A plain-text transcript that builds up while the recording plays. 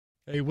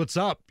Hey, what's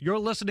up? You're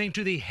listening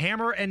to the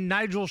Hammer and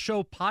Nigel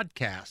Show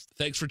podcast.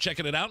 Thanks for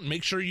checking it out, and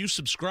make sure you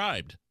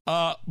subscribed.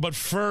 But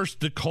first,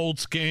 the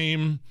Colts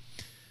game,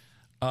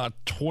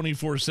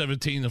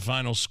 24-17, the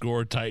final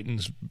score.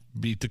 Titans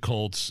beat the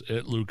Colts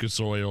at Lucas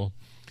Oil.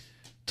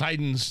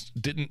 Titans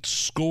didn't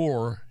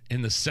score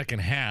in the second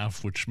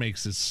half, which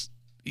makes this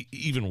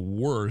even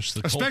worse.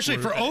 Especially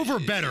for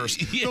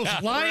over-bettors. Yeah,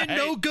 those lying, right.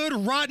 no good,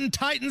 rotten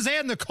Titans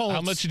and the Colts.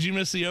 How much did you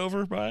miss the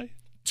over by?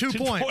 2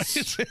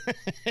 points.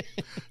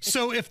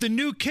 So if the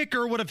new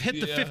kicker would have hit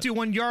the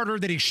 51-yarder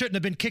that he shouldn't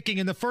have been kicking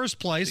in the first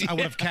place, I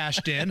would have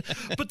cashed in.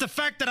 But the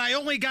fact that I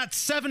only got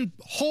 7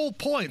 whole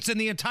points in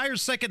the entire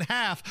second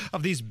half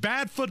of these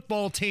bad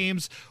football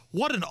teams,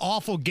 what an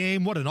awful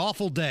game, what an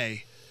awful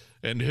day.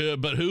 And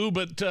who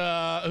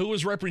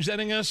was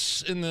representing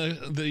us in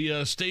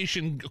the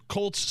station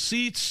Colts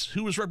seats?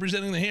 Who was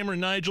representing the Hammer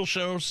and Nigel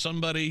Show?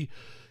 Somebody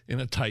in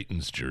a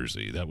Titans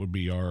jersey. That would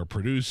be our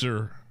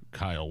producer,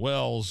 Kyle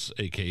Wells,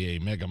 a.k.a.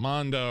 Mega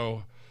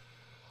Mondo.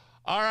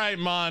 All right,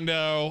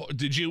 Mondo,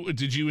 did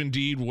you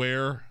indeed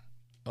wear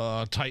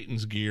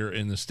Titans gear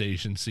in the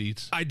station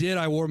seats? I did.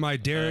 I wore my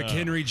Derrick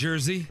Henry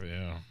jersey.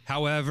 Yeah.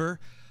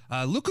 However,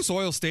 Lucas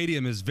Oil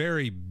Stadium is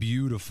very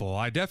beautiful.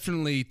 I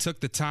definitely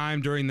took the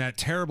time during that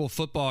terrible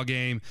football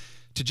game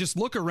to just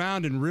look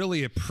around and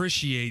really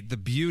appreciate the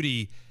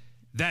beauty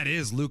that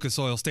is Lucas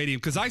Oil Stadium.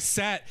 Because I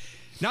sat,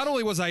 not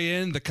only was I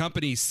in the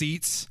company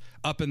seats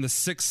up in the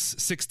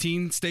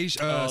 616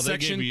 station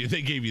section.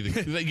 They gave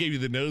you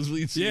the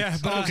nosebleed seats. Yeah,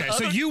 but Okay,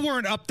 so you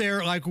weren't up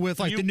there like with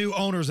the new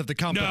owners of the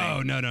company.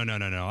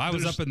 No. I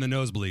was up in the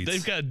nosebleeds.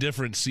 They've got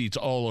different seats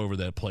all over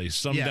that place.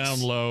 Some down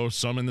low,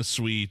 some in the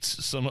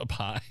suites, some up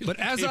high.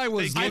 But as I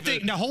was, I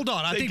think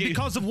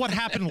because of what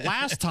happened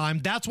last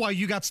time, that's why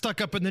you got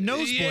stuck up in the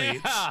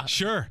nosebleeds. Yeah.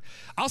 Sure.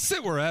 I'll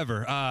sit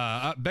wherever.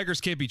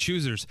 Beggars can't be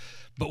choosers.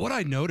 But what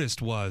I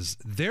noticed was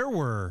there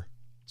were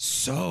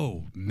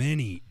so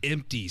many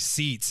empty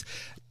seats.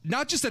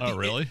 Not just at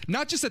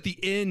the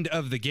end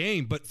of the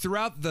game, but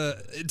throughout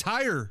the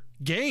entire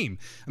game.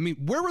 I mean,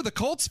 where were the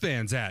Colts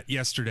fans at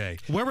yesterday?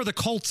 Where were the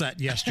Colts at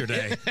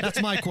yesterday?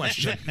 That's my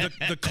question.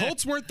 The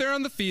Colts weren't there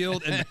on the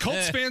field, and the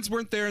Colts fans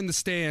weren't there in the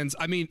stands.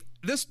 I mean,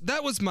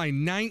 that was my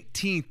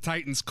 19th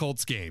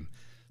Titans-Colts game.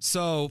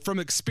 So from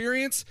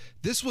experience,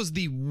 this was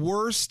the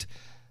worst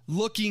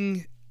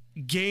looking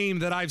game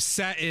that I've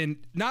sat in.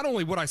 Not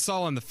only what I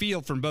saw on the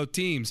field from both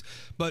teams,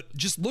 but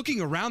just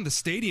looking around the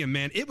stadium,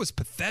 man, it was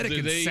pathetic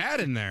and sad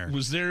in there.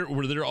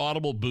 Were there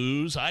audible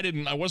boos? I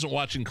wasn't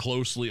watching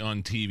closely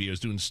on TV. I was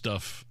doing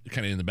stuff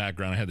kind of in the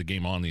background. I had the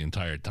game on the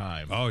entire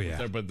time. Oh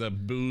yeah. But the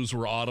boos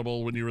were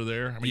audible when you were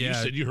there. I mean, you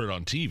said you heard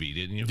on TV,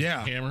 didn't you?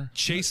 Yeah. Hammer.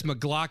 Chase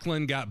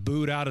McLaughlin got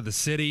booed out of the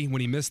city when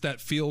he missed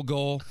that field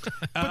goal.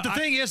 But the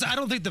thing is, I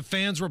don't think the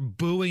fans were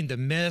booing the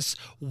miss.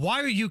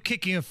 Why are you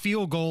kicking a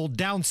field goal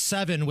down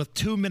 7 with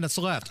 2 minutes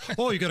left?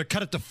 Oh, you're going to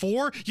cut it to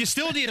 4? You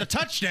still need a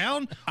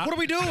touchdown. What are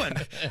we doing?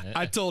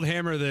 I told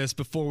Hammer this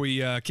before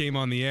we came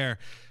on the air.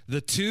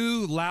 The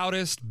 2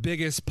 loudest,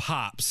 biggest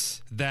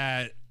pops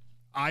that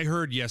I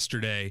heard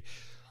yesterday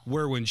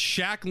were when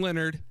Shaq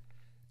Leonard,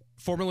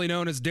 formerly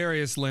known as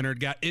Darius Leonard,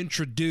 got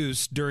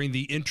introduced during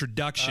the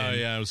introduction. Oh,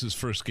 yeah, it was his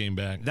first game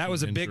back. That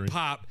was a big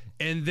pop.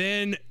 And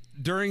then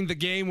during the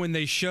game when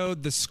they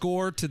showed the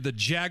score to the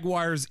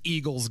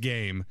Jaguars-Eagles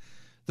game,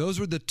 those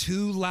were the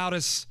 2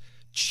 loudest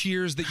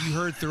cheers that you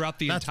heard throughout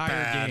the entire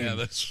bad. game.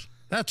 Yeah,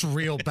 That's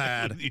real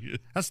bad.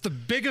 That's the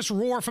biggest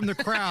roar from the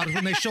crowd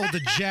when they showed the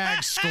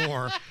Jags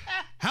score.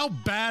 How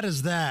bad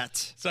is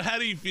that? So how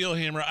do you feel,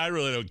 Hammer? I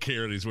really don't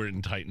care that he's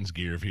wearing Titans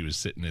gear if he was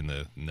sitting in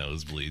the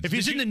nosebleeds. If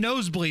he's in the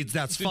nosebleeds,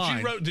 that's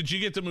fine. Did you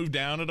get to move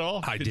down at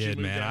all? I did,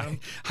 man.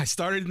 I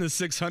started in the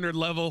 600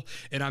 level,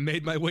 and I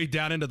made my way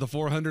down into the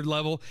 400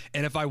 level.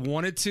 And if I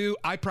wanted to,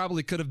 I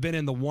probably could have been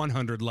in the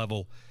 100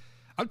 level.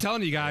 I'm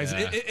telling you guys,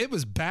 it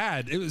was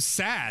bad. It was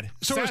sad.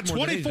 So sad it was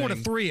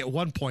 24-3 at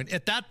one point.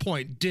 At that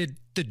point, did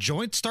the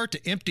joint start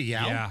to empty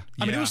out? Yeah.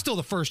 I mean, it was still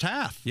the first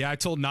half. Yeah, I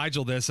told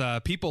Nigel this.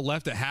 People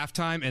left at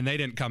halftime, and they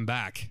didn't come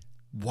back.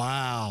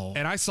 Wow.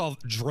 And I saw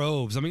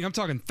droves. I mean, I'm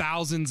talking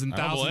thousands and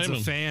thousands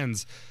of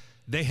fans.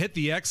 They hit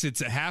the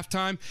exits at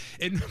halftime.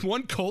 And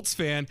one Colts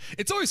fan,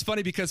 it's always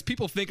funny because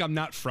people think I'm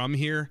not from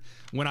here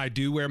when I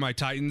do wear my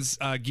Titans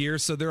gear.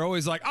 So they're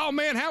always like, oh,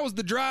 man, how was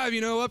the drive,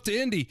 up to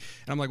Indy?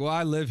 And I'm like, well,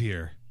 I live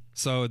here.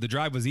 So the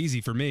drive was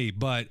easy for me.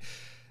 But,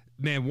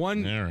 man,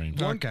 one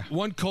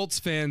Colts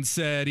fan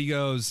said, he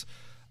goes,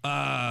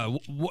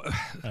 all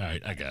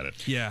right, I got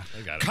it. Yeah.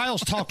 I got it.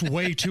 Kyle's talked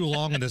way too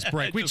long in this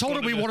break. We told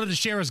him we wanted to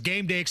share his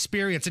game day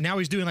experience, and now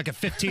he's doing like a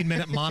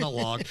 15-minute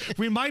monologue.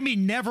 Remind me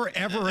never,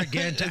 ever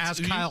again to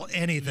ask Kyle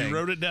anything. You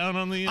wrote it down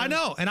on the... I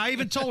know, and I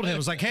even told him, I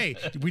was like, hey,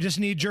 we just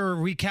need your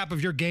recap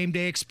of your game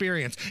day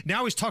experience.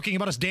 Now he's talking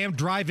about his damn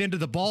drive into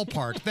the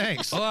ballpark.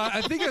 Thanks. Well,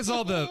 I think I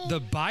saw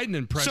the Biden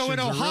impressions. So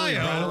in Ohio...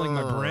 Really rattling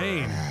my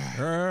brain.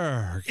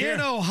 In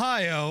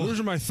Ohio...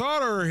 Losing my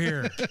thought over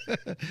here.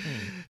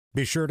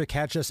 Be sure to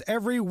catch us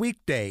every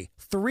weekday,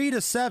 3 to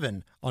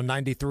 7 on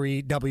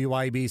 93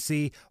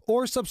 WIBC,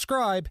 or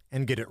subscribe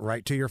and get it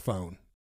right to your phone.